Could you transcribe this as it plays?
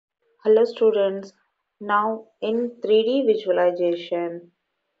Hello students, now in 3D visualization,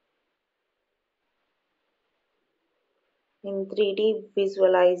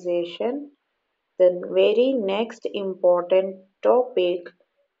 the very next important topic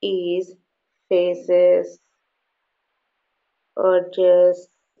is faces, edges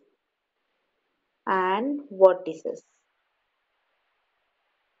and vertices.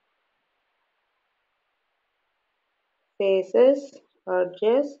 Faces,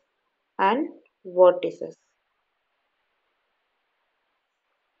 edges and vertices.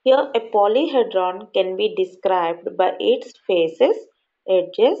 Here a polyhedron can be described by its faces,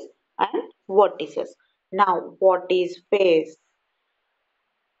 edges and vertices. Now what is face?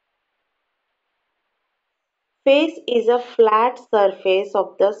 Face is a flat surface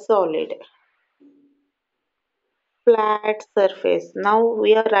of the solid. Flat surface. Now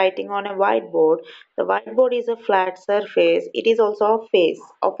we are writing on a whiteboard. The whiteboard is a flat surface. It is also a face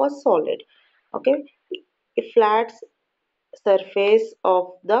of a solid. Okay. A flat surface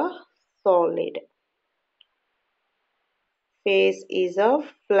of the solid. Face is a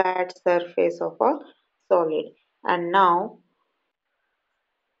flat surface of a solid. And now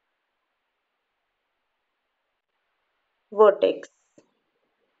vertex.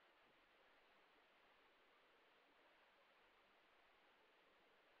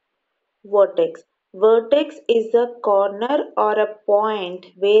 Vertex. Vertex is a corner or a point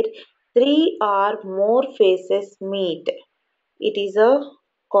where three or more faces meet. It is a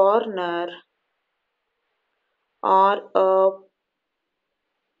corner or a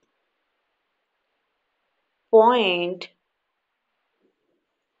point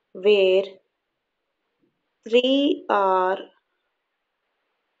where three or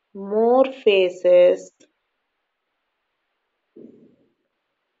more faces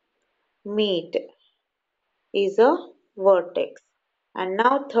meet is a vertex. And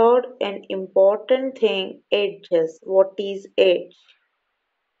now third and important thing, edges. What is edge?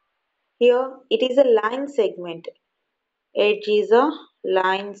 Here it is a line segment. Edge is a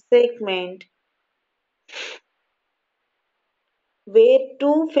line segment where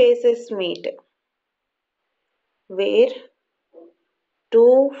two faces meet. Where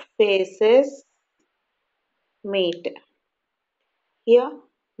two faces meet. Here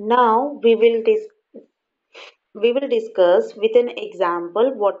now we will discuss with an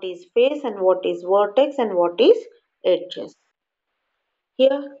example what is face and what is vertex and what is edges.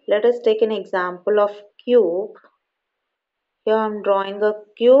 Here let us take an example of cube. Here I am drawing a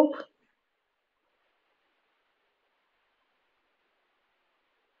cube.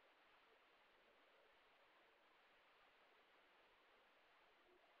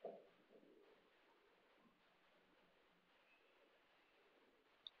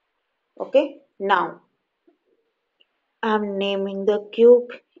 Okay, now I am naming the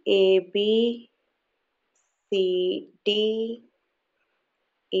cube A B C D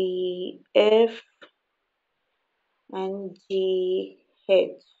E F and G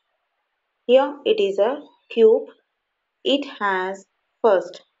H. Here it is a cube. It has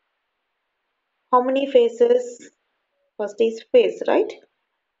first how many faces? First is face, right?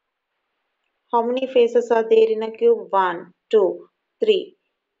 How many faces are there in a cube? One, two, three.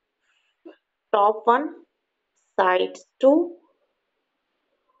 Top one, sides two.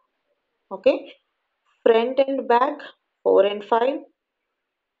 Okay. Front and back, four and five.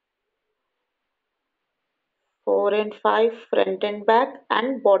 Four and five, front and back,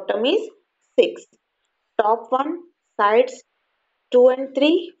 and bottom is six. Top one, sides two and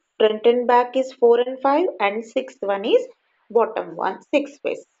three. Front and back is four and five, and sixth one is bottom one, six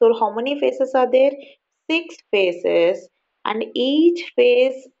face. So how many faces are there? Six faces, and each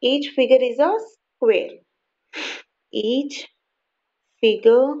figure is a square. Each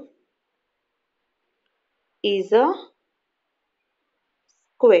figure is a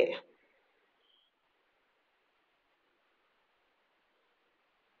square.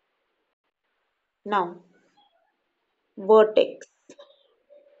 Now, vertex.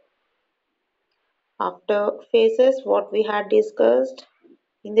 After faces, what we had discussed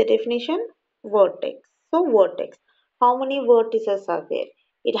in the definition, vertex. So, vertex. How many vertices are there?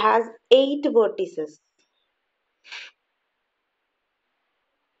 It has 8 vertices.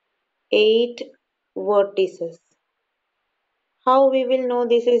 8 vertices. How we will know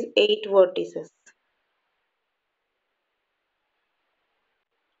this is 8 vertices?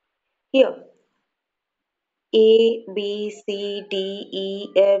 Here, A, B, C, D, E,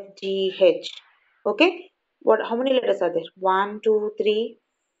 F, G, H. Okay? What? How many letters are there? 1, 2, 3,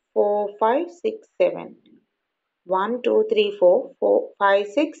 4, 5, 6, 7. 1, 2, 3, 4, 4, 5,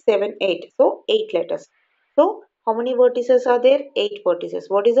 6, 7, 8. So 8 letters. So how many vertices are there? 8 vertices.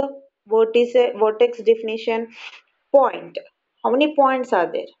 What is the vertex definition, point. How many points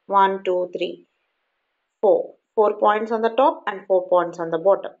are there? One, two, three, four. 4 points on the top and 4 points on the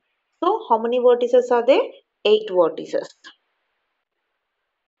bottom. So how many vertices are there? Eight vertices.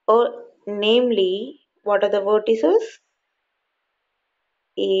 Namely, what are the vertices?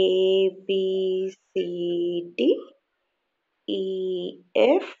 A, B, C, D, E,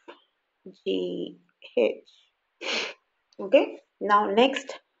 F, G, H. Okay. Now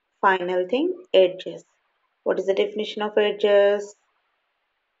next, final thing, edges. What is the definition of edges?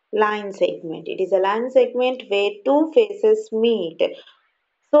 Line segment. It is a line segment where two faces meet.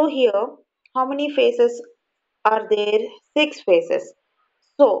 So here, how many faces are there? Six faces.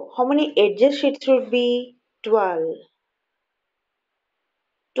 So how many edges it should be? 12.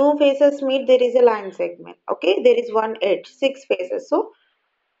 Two faces meet, there is a line segment. Okay, there is one edge, six faces. So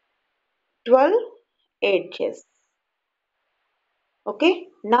 12 edges. Okay,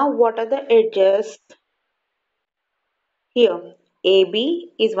 now what are the edges? Here,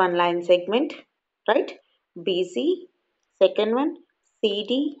 AB is one line segment, right? BC, second one,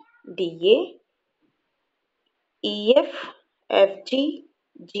 CD, DA, EF, FG,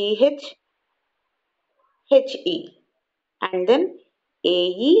 GH, HE, and then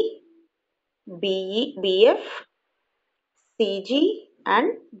AE, BE, BF, CG,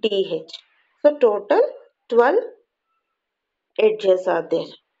 and DH. So total 12 edges are there.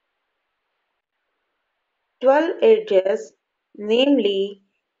 12 edges, namely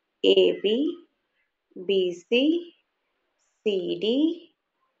AB, BC, CD,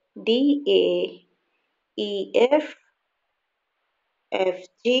 DA, EF,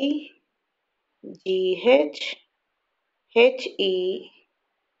 FG, GH, HE,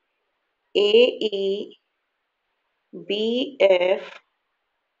 AE, BF,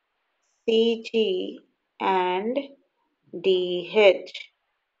 CG, and DH.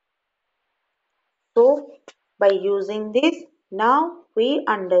 So, by using this, now we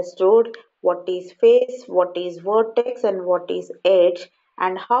understood what is face, what is vertex, and what is edge,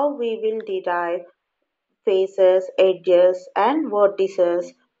 and how we will derive faces, edges, and vertices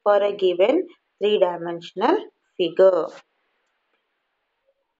for a given three-dimensional figure.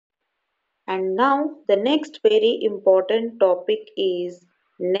 And now the next very important topic is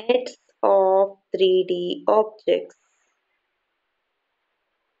nets of 3D objects.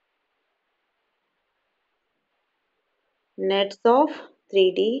 Nets of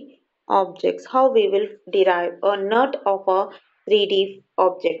 3D objects. How we will derive a net of a 3D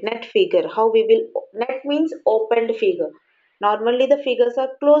object, net figure. How we will, net means opened figure. Normally the figures are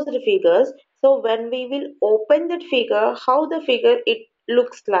closed figures. So when we will open that figure, how the figure it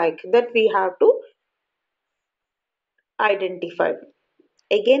looks like, that we have to identify.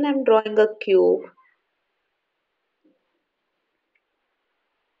 Again, I'm drawing a cube.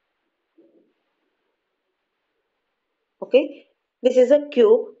 Okay, this is a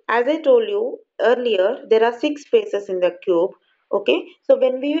cube. As I told you earlier, there are six faces in the cube. Okay, so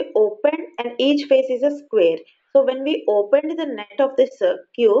when we open, and each face is a square. So when we open the net of this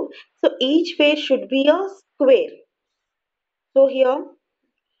cube, so each face should be a square. So here,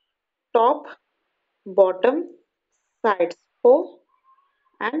 top, bottom, sides, four,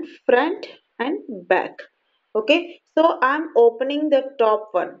 and front and back. Okay, so I'm opening the top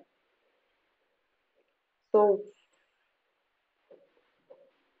one. So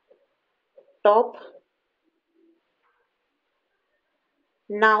top,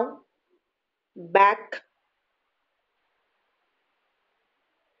 now back,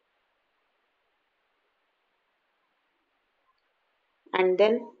 and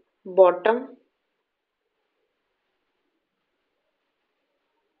then bottom,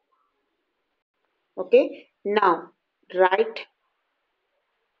 okay, now right,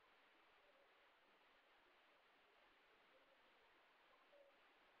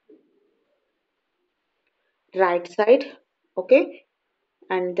 right side, okay,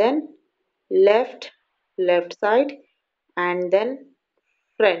 and then left, left side, and then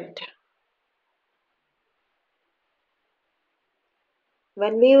front.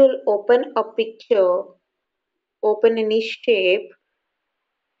 When we will open a picture, open any shape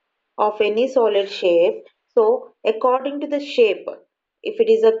of any solid shape, so according to the shape, if it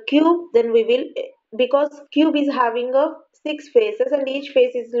is a cube, then we will, because cube is having a six faces and each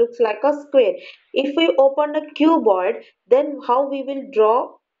face is looks like a square. If we open a cuboid, then how we will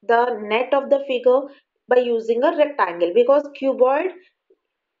draw the net of the figure? By using a rectangle, because cuboid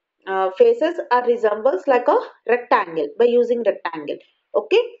faces are resembles like a rectangle, by using rectangle.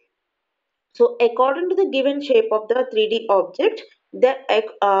 Okay, so according to the given shape of the 3D object,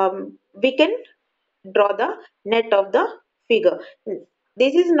 we can draw the net of the figure.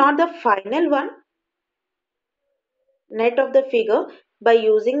 this is not the final one net of the figure. By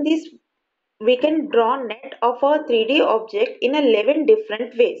using this, we can draw net of a 3D object in 11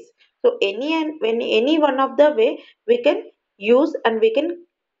 different ways. So any one of the way we can use and we can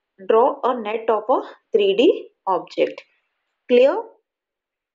draw a net of a 3D object. Clear?